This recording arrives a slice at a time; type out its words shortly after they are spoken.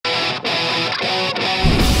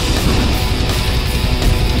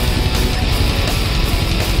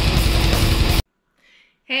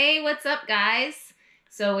what's up, guys?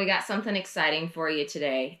 So we got something exciting for you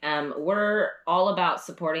today. We're all about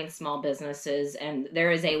supporting small businesses, and there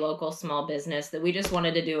is a local small business that we just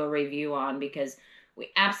wanted to do a review on because we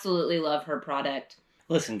absolutely love her product.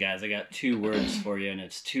 Listen, guys, I got 2 words for you, and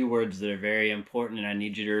it's 2 words that are very important, and I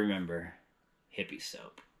need you to remember. Hippie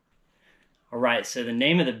soap. All right, so the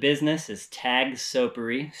name of the business is Tag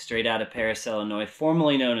Soapery, straight out of Paris, Illinois,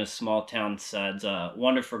 formerly known as Small Town Suds. A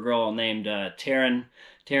wonderful girl named Taryn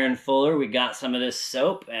Fuller. We got some of this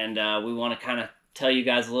soap, and we want to kind of tell you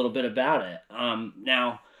guys a little bit about it.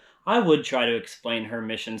 Now, I would try to explain her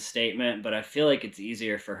mission statement, but I feel like it's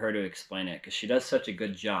easier for her to explain it because she does such a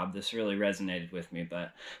good job. This really resonated with me,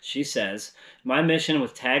 but she says, "My mission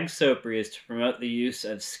with Tag Soapery is to promote the use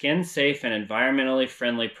of skin-safe and environmentally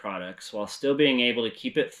friendly products while still being able to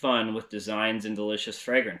keep it fun with designs and delicious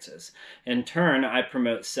fragrances. In turn, I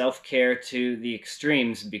promote self-care to the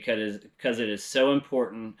extremes because it is so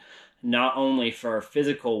important not only for our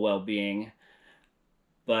physical well-being,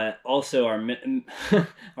 but also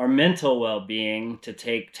our mental well-being to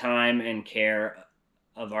take time and care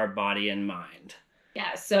of our body and mind."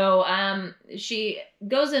 Yeah, so she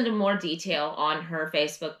goes into more detail on her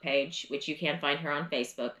Facebook page, which you can find her on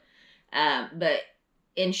Facebook. But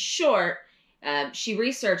in short, she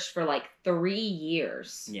researched for like 3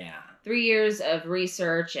 years. Yeah. 3 years of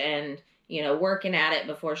research and, working at it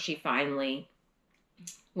before she finally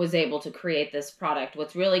was able to create this product.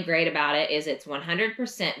 What's really great about it is it's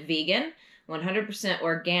 100% vegan, 100%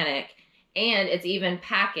 organic, and it's even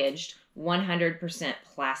packaged 100%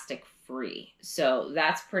 plastic free. So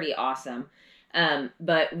that's pretty awesome.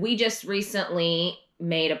 But we just recently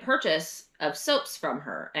made a purchase of soaps from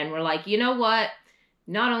her, and we're like, you know what?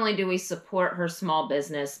 Not only do we support her small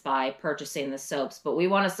business by purchasing the soaps, but we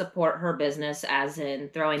want to support her business as in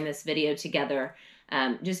throwing this video together.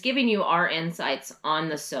 Just giving you our insights on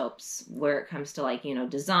the soaps where it comes to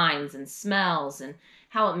designs and smells and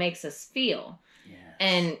how it makes us feel. Yes.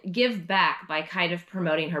 And give back by kind of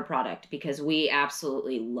promoting her product because we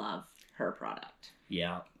absolutely love her product.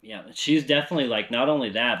 Yeah. She's definitely not only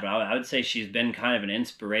that, but I would say she's been kind of an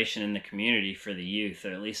inspiration in the community for the youth,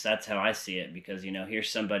 or at least that's how I see it, because, here's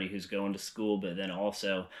somebody who's going to school, but then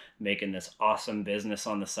also making this awesome business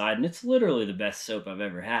on the side. And it's literally the best soap I've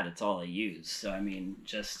ever had. It's all I use. So,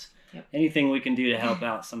 just anything we can do to help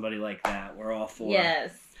out somebody like that, we're all for.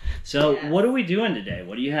 Yes. So What are we doing today?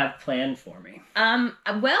 What do you have planned for me?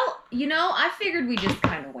 Well, I figured we just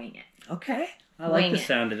kind of wing it. Okay. I like the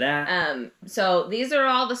sound of that. So these are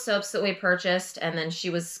all the soaps that we purchased, and then she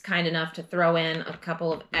was kind enough to throw in a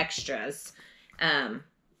couple of extras,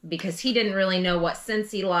 because he didn't really know what scents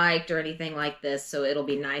he liked or anything like this, so it'll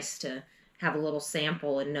be nice to have a little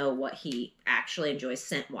sample and know what he actually enjoys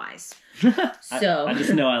scent-wise. So I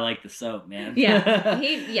just know I like the soap, man.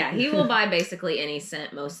 he will buy basically any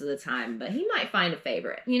scent most of the time, but he might find a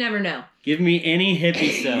favorite. You never know. Give me any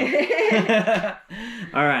hippie soap.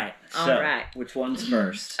 All right. All right. Which one's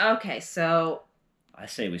first? Okay, so I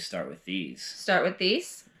say we start with these. Start with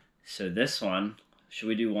these? So this one, should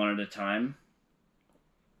we do one at a time?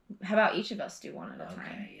 How about each of us do one at a time?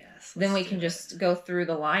 Okay, yes. Then we can just go through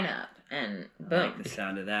the lineup and boom. I like the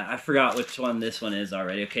sound of that. I forgot which one this one is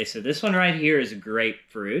already. Okay, so this one right here is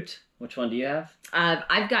grapefruit. Which one do you have?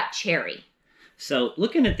 I've got cherry. So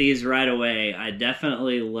looking at these right away, I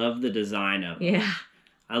definitely love the design of them. Yeah.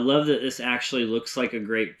 I love that this actually looks like a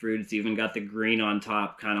grapefruit. It's even got the green on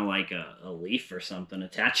top, kind of like a leaf or something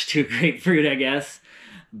attached to a grapefruit, I guess.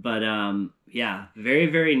 But yeah, very,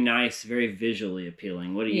 very nice, very visually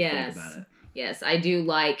appealing. What do you think about it? Yes, I do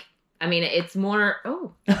like, it's more,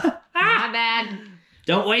 my bad.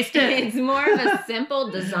 Don't waste it. It's more of a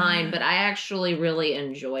simple design, but I actually really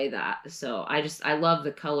enjoy that. So I love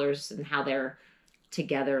the colors and how they're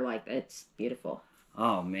together. It's beautiful.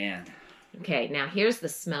 Oh, man. Okay, now here's the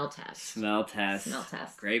smell test. Smell test.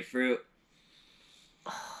 Grapefruit.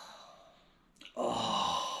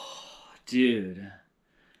 Oh, dude.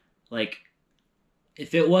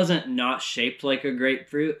 If it wasn't not shaped like a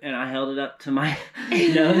grapefruit and I held it up to my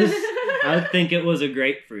nose, I would think it was a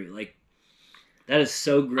grapefruit. That is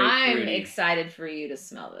so grapefruity. I'm excited for you to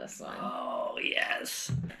smell this one. Oh,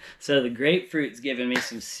 yes. So the grapefruit's giving me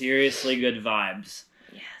some seriously good vibes.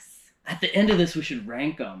 Yes. At the end of this, we should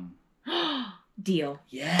rank them. Deal.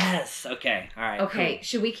 Yes. Okay. All right. Okay. Cool.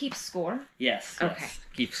 Should we keep score? Yes. Okay. Yes.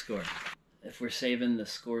 Keep score. If we're saving the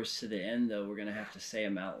scores to the end, though, we're going to have to say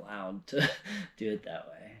them out loud to do it that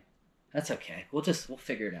way. That's okay. We'll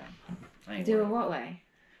figure it out. Do it what way?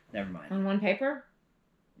 Never mind. On one paper?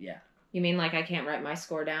 Yeah. You mean I can't write my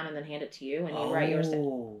score down and then hand it to you and you write yours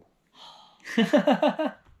down?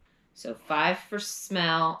 So 5 for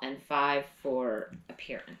smell and 5 for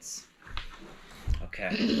appearance.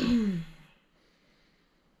 Okay.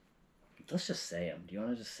 Let's just say them. Do you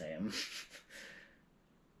want to just say them?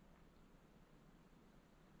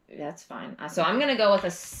 That's fine. So I'm going to go with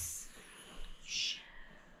a...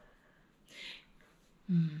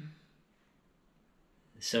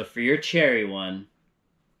 So for your cherry one...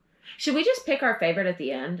 Should we just pick our favorite at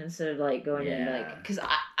the end instead of like going in like... Because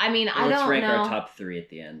I mean, I don't know. Let's rank our top 3 at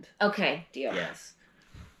the end. Okay, deal. Yes.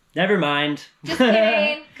 Never mind. Just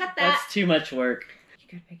kidding. Cut that. That's too much work. You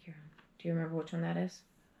gotta pick your own. Do you remember which one that is?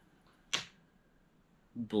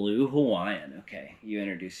 Blue Hawaiian. Okay, you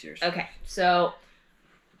introduce yours. Okay, so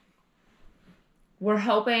we're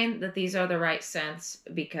hoping that these are the right scents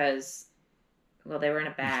because, well, they were in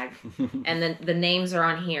a bag, and then the names are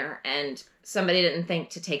on here, and somebody didn't think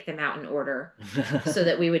to take them out in order so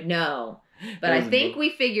that we would know. But I think we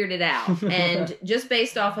figured it out, and just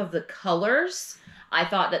based off of the colors, I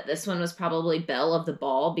thought that this one was probably Belle of the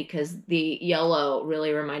Ball because the yellow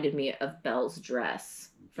really reminded me of Belle's dress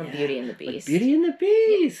from Beauty and the Beast. Like Beauty and the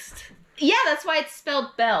Beast. Yeah, that's why it's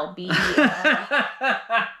spelled Belle. B-E-L-L.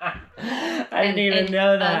 I didn't even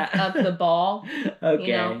know that. Of the ball. Okay.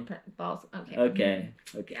 You know, balls. Okay.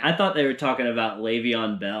 Okay. I thought they were talking about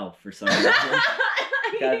Le'Veon Bell for some reason.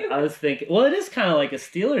 God, I was thinking, well, it is kind of like a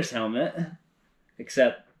Steelers helmet,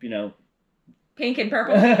 except, you know, pink and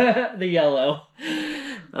purple. the yellow.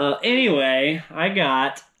 Anyway, I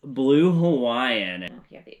got Blue Hawaiian. Oh,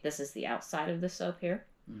 yeah, this is the outside of the soap here.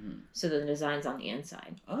 Mm-hmm. So the design's on the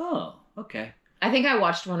inside. Oh, okay. I think I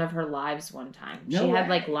watched one of her lives one time. No she had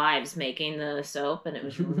way. like lives making the soap, and it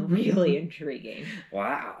was really intriguing.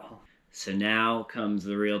 Wow. So now comes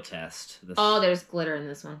the real test. Oh, there's glitter in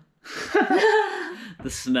this one. The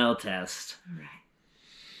smell test. All right.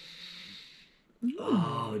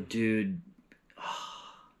 Oh, dude. I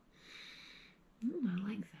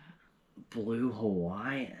like that. Blue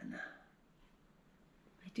Hawaiian.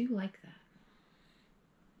 I do like that.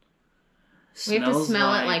 We have to smell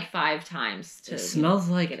like, it like 5 times to smells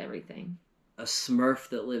like get everything. A Smurf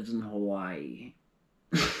that lives in Hawaii.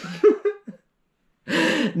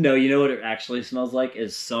 No, you know what it actually smells like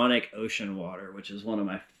is Sonic Ocean Water, which is one of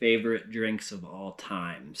my favorite drinks of all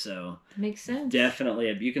time. So makes sense.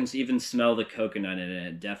 Definitely, you can even smell the coconut in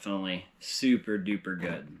it. Definitely super duper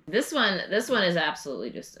good. This one is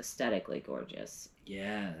absolutely just aesthetically gorgeous.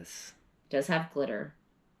 Yes. Does have glitter.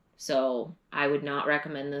 So I would not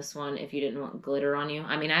recommend this one if you didn't want glitter on you.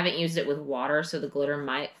 I mean, I haven't used it with water, so the glitter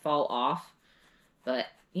might fall off. But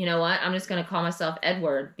you know what? I'm just going to call myself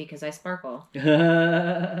Edward because I sparkle.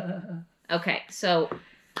 Okay, so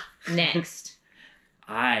next.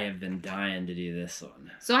 I have been dying to do this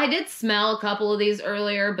one. So I did smell a couple of these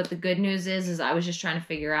earlier, but the good news is I was just trying to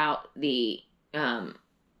figure out the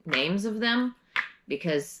names of them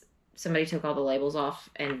because somebody took all the labels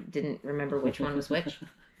off and didn't remember which one was which.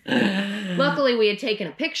 Luckily, we had taken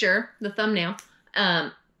a picture, the thumbnail,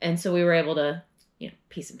 and so we were able to,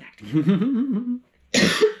 piece them back together.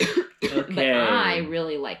 Okay. But I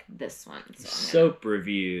really like this one. So Soap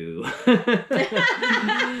review.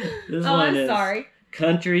 This one is sorry.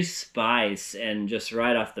 Country Spice, and just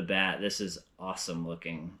right off the bat, this is awesome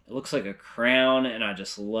looking. It looks like a crown, and I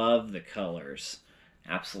just love the colors.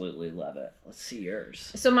 Absolutely love it. Let's see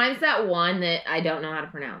yours. So mine's that one that I don't know how to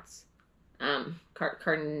pronounce.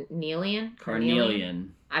 Carnelian?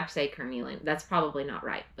 Carnelian. I'd say carnelian. That's probably not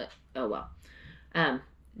right, but oh well.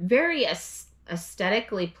 Very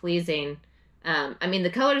aesthetically pleasing. I mean, the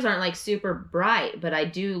colors aren't like super bright, but I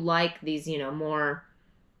do like these, more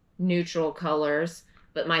neutral colors.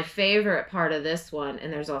 But my favorite part of this one,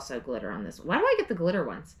 and there's also glitter on this one. Why do I get the glitter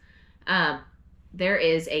ones? There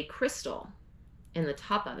is a crystal in the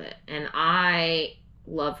top of it, and I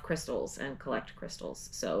love crystals and collect crystals,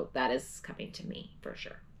 so that is coming to me for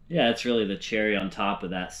sure. Yeah, it's really the cherry on top of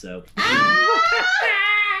that soap.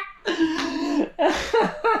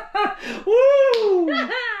 Woo!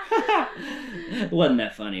 Wasn't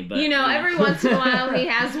that funny, but every once in a while he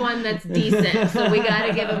has one that's decent, so we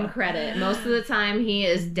gotta give him credit. Most of the time he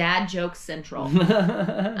is dad joke central.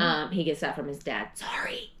 He gets that from his dad.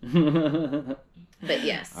 Sorry. But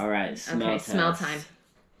yes. All right, smell test. Smell time.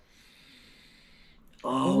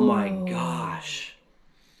 Oh my gosh.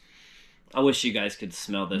 I wish you guys could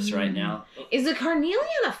smell this right now. Is a carnelian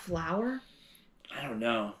a flower? I don't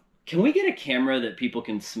know. Can we get a camera that people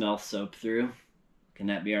can smell soap through? Can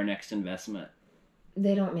that be our next investment?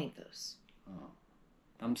 They don't make those. Oh,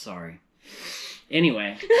 I'm sorry.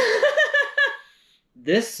 Anyway.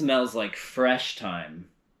 This smells like fresh time.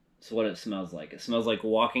 That's what it smells like. It smells like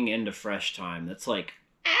walking into fresh time. That's like...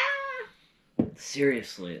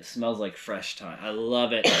 Seriously, it smells like fresh thyme. I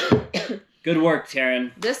love it. Good work,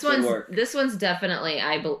 Taryn. This Good work. one's definitely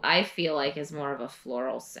I feel like is more of a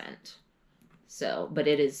floral scent. So, but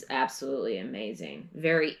it is absolutely amazing.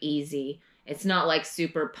 Very easy. It's not like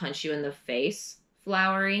super punch you in the face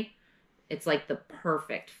flowery. It's like the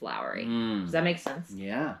perfect flowery. Does that make sense?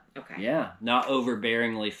 Yeah. Okay. Yeah. Not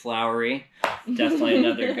overbearingly flowery. Definitely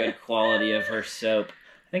another good quality of her soap.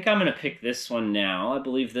 I think I'm going to pick this one now. I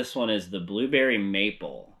believe this one is the Blueberry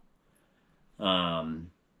Maple.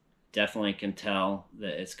 Definitely can tell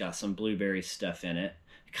that it's got some blueberry stuff in it.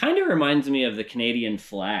 It kind of reminds me of the Canadian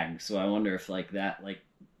flag, so I wonder if like that,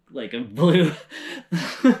 like a blue,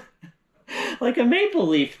 like a maple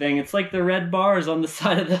leaf thing. It's like the red bars on the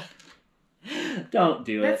side of the... Don't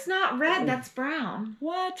do it. That's not red, that's brown.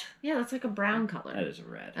 What? Yeah, that's like a brown color. That is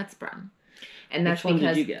red. That's brown. And that's Which one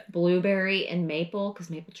because did you get? blueberry and maple, because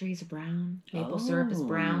maple trees are brown. Maple syrup is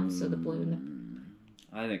brown, so the blue and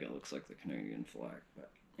the... I think it looks like the Canadian flag, but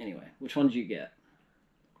anyway, which one did you get?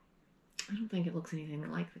 I don't think it looks anything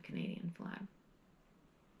like the Canadian flag.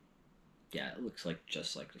 Yeah, it looks like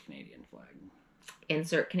just like the Canadian flag.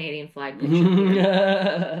 Insert Canadian flag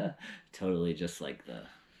picture. Totally just like the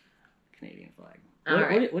Canadian flag. All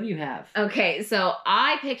right. What do you have? Okay, so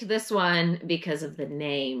I picked this one because of the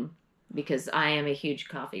name, because I am a huge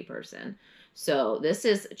coffee person. So this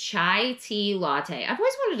is chai tea latte. I've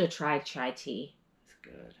always wanted to try chai tea. It's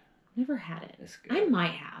good. Never had it. It's good. I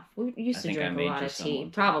might have. We used to drink a lot of tea.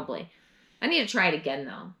 Probably. I need to try it again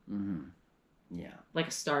though. Mm-hmm. Yeah. Like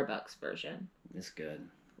a Starbucks version. It's good.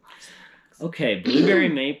 Okay, blueberry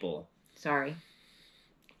maple. Sorry.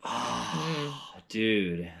 Oh,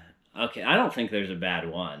 dude. Okay, I don't think there's a bad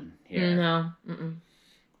one here. No. Mm-mm.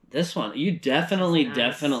 This one, you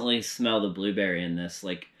definitely smell the blueberry in this.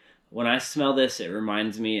 Like, when I smell this, it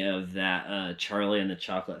reminds me of that Charlie and the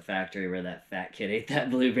Chocolate Factory where that fat kid ate that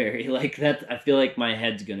blueberry. Like, that, I feel like my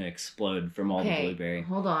head's gonna explode from all the blueberry.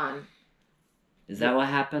 Hold on. Is that what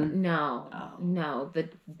happened? No. Oh. No, the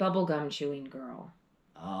bubblegum chewing girl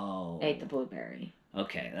ate the Oh. blueberry.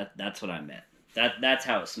 Okay, that's what I meant. That's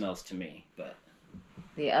how it smells to me, but...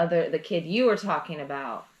 The kid you were talking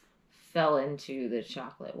about fell into the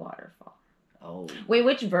chocolate waterfall. Oh. Wait,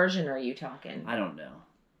 which version are you talking? I don't know.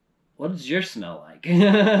 What does your smell like? I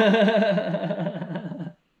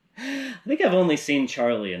think I've only seen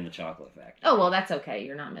Charlie in the Chocolate Factory. Oh, well, that's okay.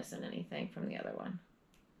 You're not missing anything from the other one.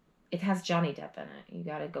 It has Johnny Depp in it. You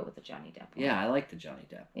gotta go with the Johnny Depp one. Yeah, I like the Johnny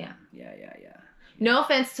Depp one. Yeah. Yeah. No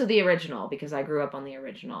offense to the original, because I grew up on the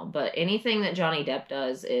original, but anything that Johnny Depp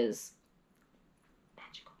does is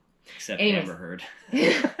magical. Except Anyways. Amber Heard.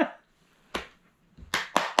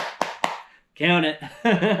 Count it.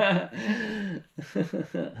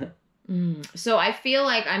 So I feel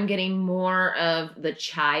like I'm getting more of the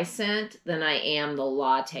chai scent than I am the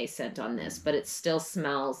latte scent on this, but it still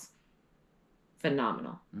smells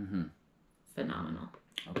phenomenal. Mm-hmm. Phenomenal.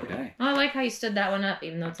 Okay. I like how you stood that one up,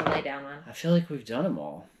 even though it's a lay down one. I feel like we've done them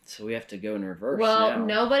all, so we have to go in reverse Well, now.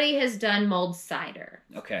 nobody has done mulled cider.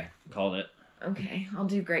 Okay, called it. Okay, I'll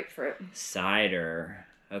do grapefruit. Cider.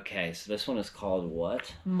 Okay, so this one is called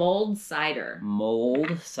what? Mulled cider.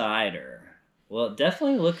 Mulled cider. Well, it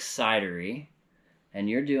definitely looks cidery. And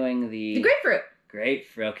you're doing The grapefruit.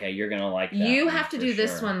 grapefruit. Okay, you're going to like that. You one have to for do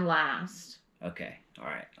this sure. one last. Okay, all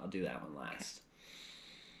right. I'll do that one last.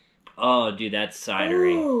 Oh, dude, that's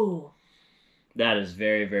cidery. Ooh. That is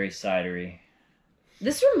very, very cidery.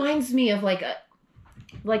 This reminds me of like a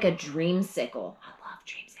dreamsicle. I love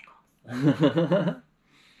dreamsicles.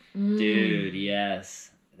 Dude,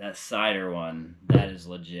 yes. That cider one, that is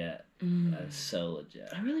legit. That is so legit.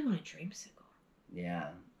 I really want a dreamsicle. Yeah.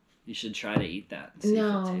 You should try to eat that and see if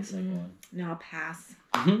it tastes like one. No, I'll pass.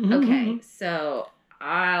 Okay, so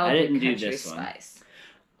I didn't do country this one. spice.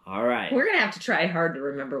 All right. We're gonna have to try hard to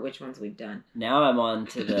remember which ones we've done. Now I'm on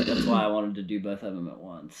to the... That's why I wanted to do both of them at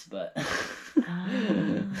once, but...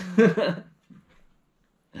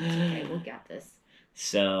 Okay, we got this.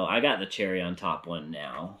 So, I got the cherry on top one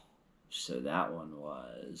now. So that one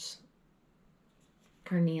was...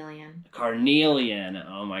 Carnelian. Carnelian.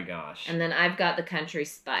 Oh my gosh. And then I've got the country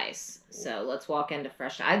spice. So let's walk into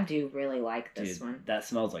fresh. I do really like this Dude, one. that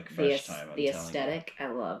smells like fresh time. The aesthetic. I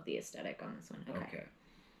love the aesthetic on this one. Okay.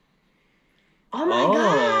 Oh my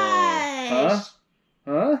gosh.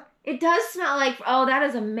 Huh? It does smell like, oh, that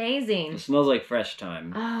is amazing. It smells like fresh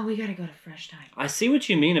time. Oh, we gotta go to fresh time. I see what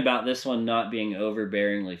you mean about this one not being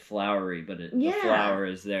overbearingly flowery, but the Yeah. flower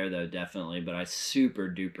is there though, definitely. But I super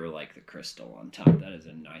duper like the crystal on top. That is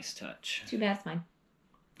a nice touch. Too bad it's mine.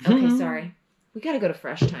 Okay, sorry. We gotta go to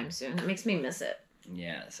fresh time soon. It makes me miss it.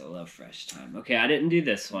 Yes, I love Fresh Time. Okay, I didn't do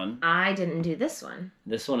this one. I didn't do this one.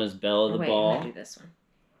 This one is Belle of the Wait, Ball. I'm gonna do this one.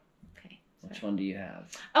 Okay. Which one do you have?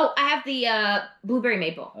 Oh, I have the blueberry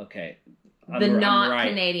maple. Okay. The not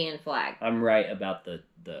Canadian flag. I'm right about the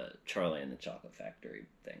Charlie and the Chocolate Factory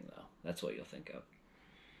thing, though. That's what you'll think of.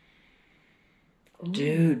 Ooh.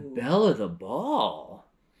 Dude, Belle of the Ball.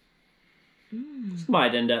 This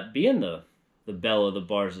might end up being the Belle of the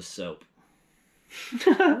Bars of Soap.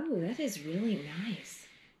 Oh, that is really nice.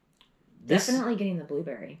 Definitely getting the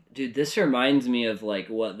blueberry. Dude, this reminds me of like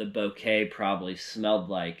what the bouquet probably smelled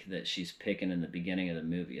like that she's picking in the beginning of the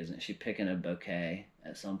movie. Isn't she picking a bouquet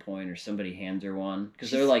at some point, or somebody hands her one?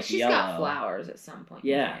 Because they're like yellow. She's got flowers at some point.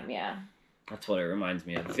 Yeah. In time. Yeah. That's what it reminds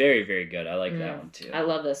me of. Very, very good. I like that one too. I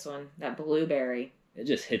love this one. That blueberry. It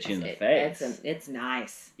just hits you in the face. It's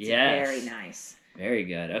nice. It's very nice. Very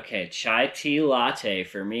good. Okay, chai tea latte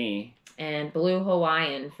for me. And blue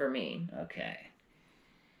Hawaiian for me. Okay.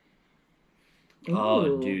 Ooh.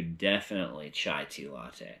 Oh, dude, definitely chai tea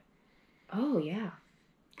latte. Oh, yeah.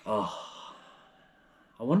 Oh.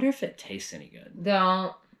 I wonder if it tastes any good.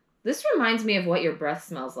 Don't. This reminds me of what your breath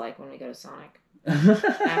smells like when we go to Sonic.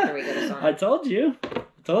 After we go to Sonic. I told you.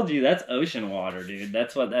 That's ocean water, dude.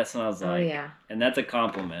 That's what that smells like. Oh, yeah. And that's a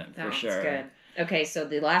compliment, for sure. That's good. Okay, so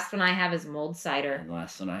the last one I have is mulled cider. And the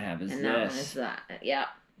last one I have is this. And that one is that. Yeah.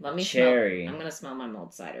 Let me Cherry. smell. I'm going to smell my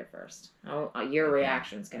mulled cider first. Oh, your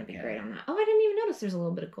reaction's going to be great on that. Oh, I didn't even notice there's a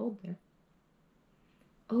little bit of gold there.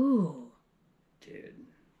 Ooh. Dude.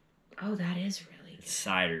 Oh, that is really good. It's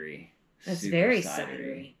cidery. That's Super very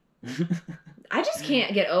cidery. I just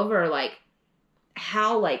can't get over, like,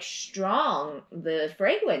 how, like, strong the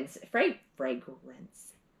fragrance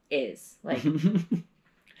is. Like...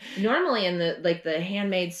 Normally in the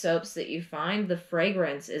handmade soaps that you find, the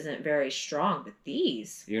fragrance isn't very strong, but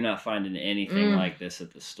these... You're not finding anything like this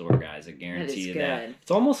at the store, guys. I guarantee you that. Good. It's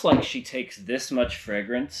almost like she takes this much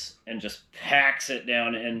fragrance and just packs it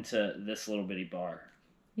down into this little bitty bar.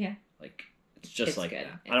 Yeah. Like, it's just like good.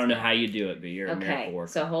 that. I don't know how you do it, but you're a miracle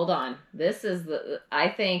worker. So hold on. This is I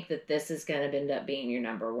think that this is going to end up being your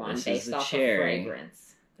number one based off of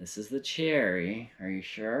fragrance. This is the cherry. Are you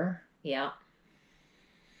sure? Yeah.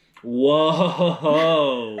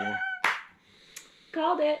 Whoa!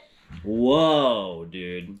 Called it. Whoa,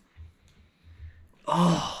 dude.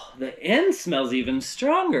 Oh, the end smells even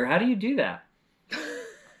stronger. How do you do that?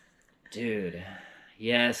 Dude.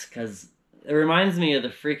 Yes, because it reminds me of the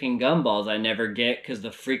freaking gumballs I never get because the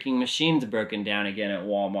freaking machine's broken down again at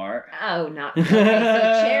Walmart. Oh, not okay, so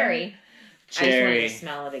cherry. Cherry. I just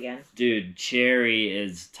wanted to smell it again. Dude, cherry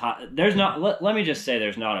is there's not let me just say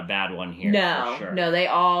there's not a bad one here. No, for sure. No, they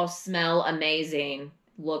all smell amazing,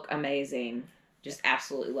 look amazing. Just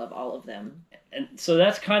absolutely love all of them. And so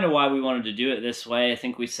that's kind of why we wanted to do it this way. I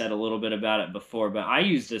think we said a little bit about it before, but I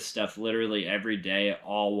use this stuff literally every day. It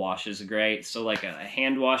all washes great. So like a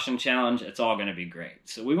hand washing challenge, it's all going to be great.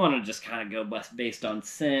 So we want to just kind of go based on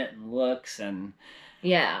scent and looks and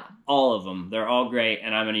yeah, all of them. They're all great,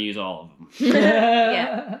 and I'm going to use all of them.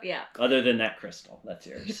 yeah. Other than that crystal, that's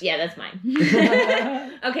yours. Yeah, that's mine.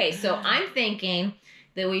 Okay, so I'm thinking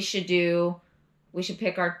that we should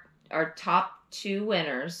pick our top two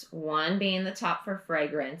winners, one being the top for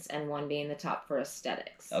fragrance and one being the top for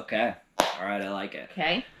aesthetics. Okay. All right, I like it.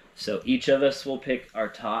 Okay. So each of us will pick our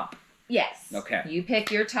top. Yes. Okay. You pick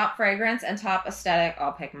your top fragrance and top aesthetic.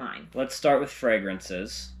 I'll pick mine. Let's start with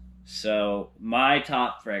fragrances. So my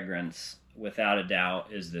top fragrance, without a doubt,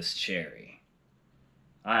 is this cherry.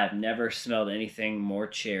 I have never smelled anything more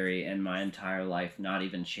cherry in my entire life, not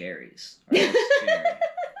even cherries. Cherry.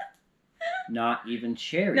 Not even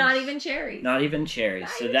cherries. Not even cherries. Not even cherries.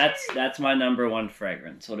 So that's my number one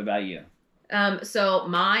fragrance. What about you? So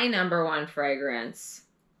my number one fragrance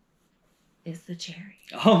is the cherry.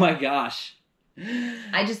 Oh my gosh. Dude.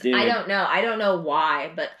 I don't know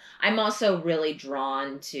why, but I'm also really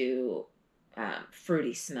drawn to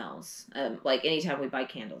fruity smells. Like anytime we buy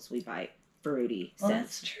candles, we buy fruity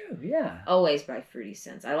scents. That's true, yeah. Always buy fruity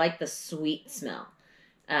scents. I like the sweet smell.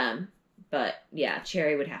 But yeah,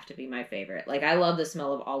 cherry would have to be my favorite. Like I love the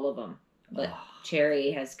smell of all of them, but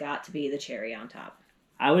cherry has got to be the cherry on top.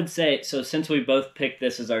 I would say, so since we both picked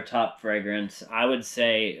this as our top fragrance, I would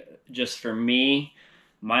say just for me,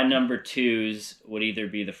 my number twos would either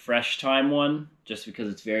be the Fresh Time one, just because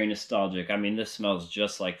it's very nostalgic. I mean, this smells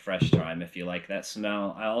just like Fresh Time, if you like that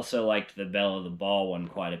smell. I also liked the Belle of the Ball one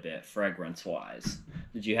quite a bit, fragrance-wise.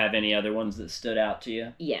 Did you have any other ones that stood out to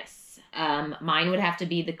you? Yes. Mine would have to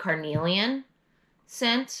be the carnelian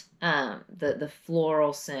scent. The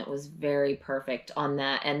floral scent was very perfect on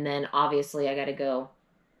that. And then, obviously, I got to go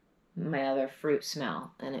my other fruit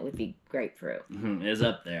smell, and it would be grapefruit. Is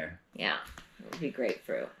up there. Yeah, it would be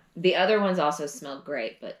grapefruit. The other ones also smell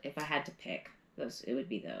great, but if I had to pick those, it would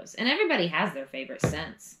be those. And everybody has their favorite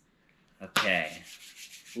scents. Okay.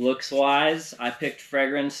 Looks wise, I picked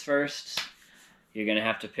fragrance first. You're gonna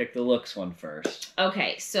have to pick the looks one first.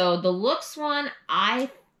 Okay, so the looks one, I,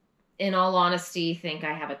 in all honesty, think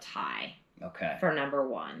I have a tie. Okay. For number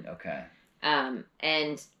one. Okay.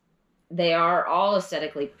 And they are all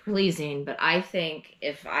aesthetically pleasing, but I think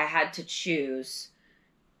if I had to choose,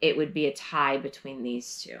 it would be a tie between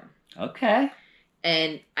these two. Okay.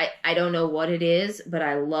 And I don't know what it is, but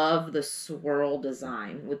I love the swirl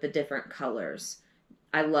design with the different colors.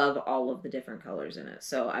 I love all of the different colors in it.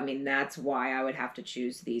 So, I mean, that's why I would have to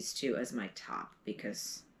choose these two as my top,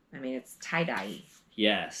 because, I mean, it's tie-dye.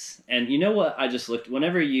 Yes. And you know what? I just looked,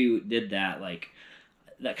 whenever you did that, like,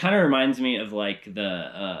 that kind of reminds me of, like,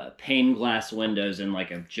 the pane glass windows in,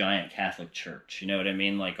 like, a giant Catholic church. You know what I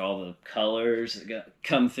mean? Like, all the colors that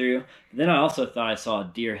come through. Then I also thought I saw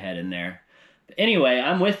a deer head in there. But anyway,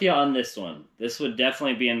 I'm with you on this one. This would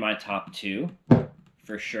definitely be in my top two,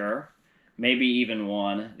 for sure. Maybe even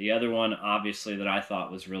one. The other one, obviously, that I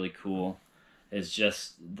thought was really cool is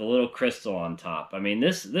just the little crystal on top. I mean,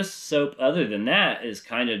 this soap, other than that, is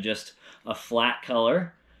kind of just a flat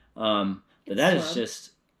color. But that is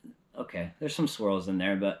just, okay, there's some swirls in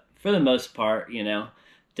there, but for the most part, you know,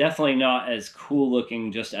 definitely not as cool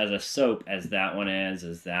looking just as a soap as that one is,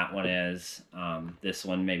 this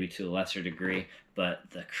one maybe to a lesser degree, but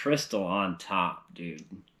the crystal on top, dude,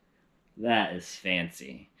 that is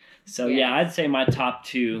fancy. So yeah, I'd say my top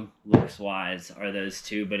two looks-wise are those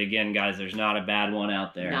two. But again, guys, there's not a bad one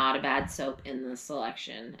out there. Not a bad soap in the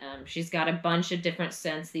selection. She's got a bunch of different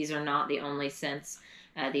scents. These are not the only scents.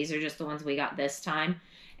 These are just the ones we got this time.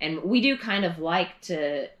 And we do kind of like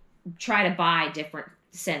to try to buy different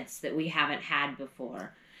scents that we haven't had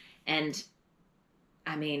before. And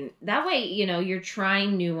I mean, that way, you know, you're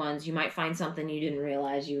trying new ones. You might find something you didn't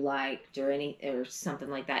realize you liked or something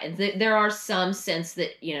like that. And there are some scents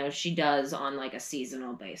that, you know, she does on like a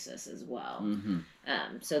seasonal basis as well. Mm-hmm.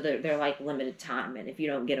 So they're like limited time. And if you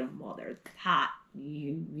don't get them while they're hot,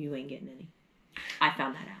 you ain't getting any. I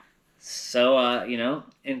found that out. So, you know,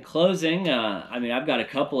 in closing, I mean, I've got a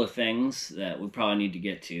couple of things that we probably need to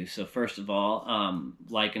get to. So first of all,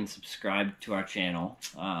 like and subscribe to our channel.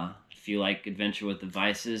 If you like Adventure with the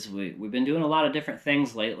Vices, we've been doing a lot of different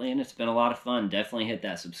things lately, and it's been a lot of fun. Definitely hit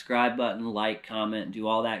that subscribe button, like, comment, do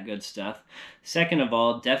all that good stuff. Second of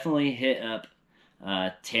all, definitely hit up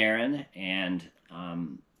Taryn and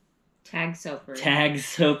Tag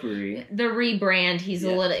Soapery. The rebrand, he's a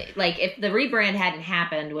little, like, if the rebrand hadn't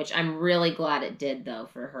happened, which I'm really glad it did, though,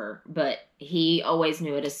 for her, but he always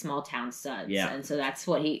knew it as Small Town Suds. Yeah. And so that's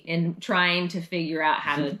what in trying to figure out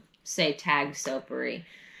how to say Tag Soapery.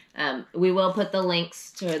 We will put the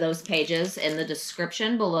links to those pages in the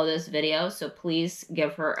description below this video, so please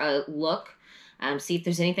give her a look, see if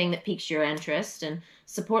there's anything that piques your interest, and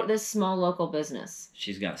support this small local business.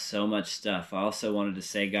 She's got so much stuff. I also wanted to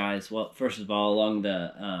say, guys, well, first of all, along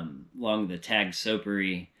the Tag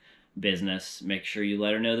Soapery business, make sure you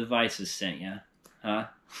let her know the Vices sent you. Huh?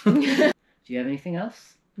 Do you have anything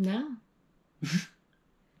else? No.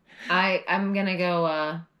 I'm gonna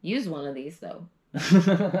go use one of these, though.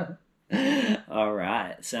 All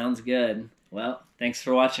right, sounds good. Well, thanks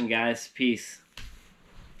for watching, guys. Peace.